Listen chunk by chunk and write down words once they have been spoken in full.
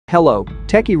Hello,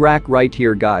 Techie Rack right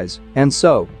here guys, and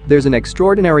so, there's an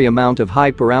extraordinary amount of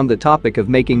hype around the topic of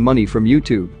making money from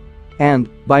YouTube. And,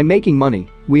 by making money,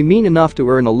 we mean enough to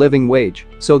earn a living wage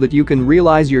so that you can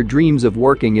realize your dreams of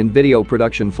working in video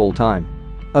production full-time.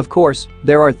 Of course,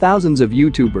 there are thousands of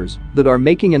YouTubers that are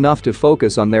making enough to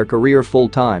focus on their career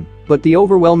full-time, but the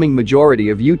overwhelming majority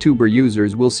of YouTuber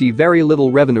users will see very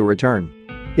little revenue return.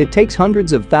 It takes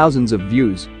hundreds of thousands of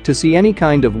views to see any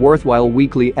kind of worthwhile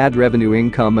weekly ad revenue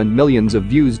income and millions of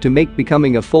views to make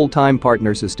becoming a full-time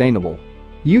partner sustainable.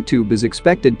 YouTube is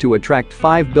expected to attract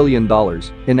 $5 billion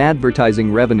in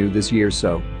advertising revenue this year,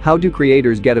 so how do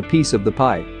creators get a piece of the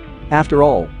pie? After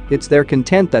all, it's their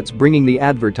content that's bringing the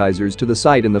advertisers to the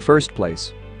site in the first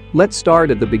place. Let's start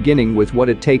at the beginning with what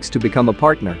it takes to become a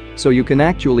partner so you can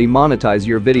actually monetize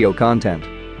your video content.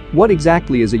 What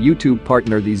exactly is a YouTube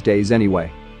partner these days anyway?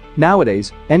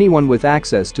 Nowadays, anyone with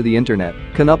access to the internet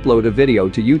can upload a video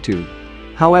to YouTube.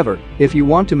 However, if you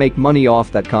want to make money off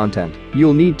that content,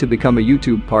 you'll need to become a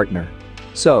YouTube partner.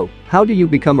 So, how do you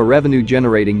become a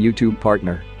revenue-generating YouTube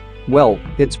partner? Well,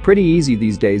 it's pretty easy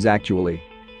these days actually.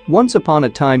 Once upon a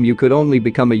time you could only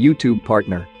become a YouTube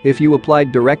partner if you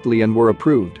applied directly and were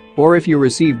approved, or if you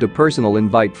received a personal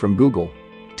invite from Google.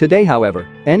 Today, however,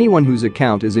 anyone whose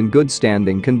account is in good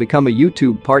standing can become a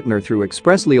YouTube partner through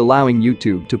expressly allowing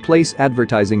YouTube to place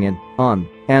advertising in, on,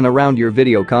 and around your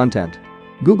video content.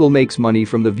 Google makes money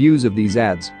from the views of these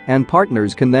ads, and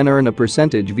partners can then earn a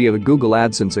percentage via a Google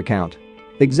AdSense account.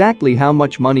 Exactly how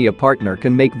much money a partner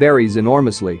can make varies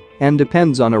enormously and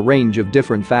depends on a range of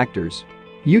different factors.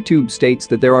 YouTube states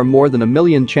that there are more than 1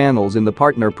 million channels in the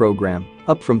partner program,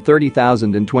 up from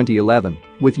 30,000 in 2011,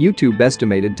 with YouTube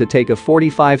estimated to take a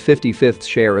 45-55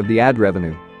 share of the ad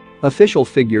revenue. Official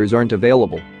figures aren't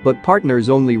available, but partners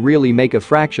only really make a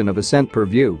fraction of a cent per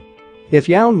view. If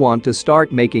you want to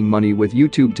start making money with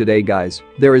YouTube today guys,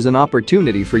 there is an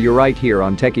opportunity for you right here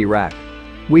on Techie Rack.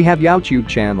 We have YouTube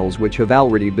channels which have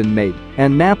already been made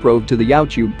and napproved to the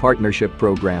YouTube partnership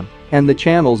program. And the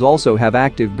channels also have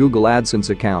active Google AdSense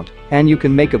account, and you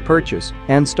can make a purchase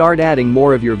and start adding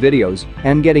more of your videos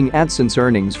and getting AdSense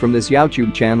earnings from this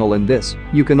YouTube channel, and this,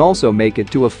 you can also make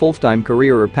it to a full-time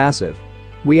career or passive.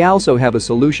 We also have a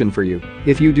solution for you.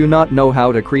 If you do not know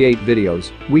how to create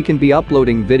videos, we can be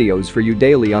uploading videos for you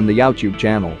daily on the YouTube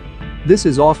channel. This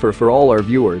is offer for all our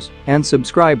viewers and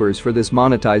subscribers for this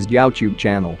monetized YouTube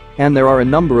channel, and there are a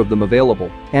number of them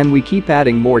available, and we keep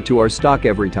adding more to our stock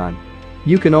every time.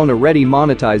 You can own a Ready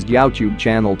Monetized YouTube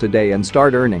channel today and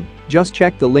start earning. Just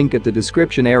check the link at the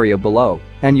description area below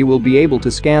and you will be able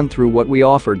to scan through what we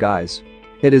offer guys.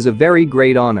 It is a very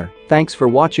great honor. Thanks for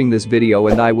watching this video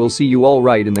and I will see you all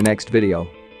right in the next video.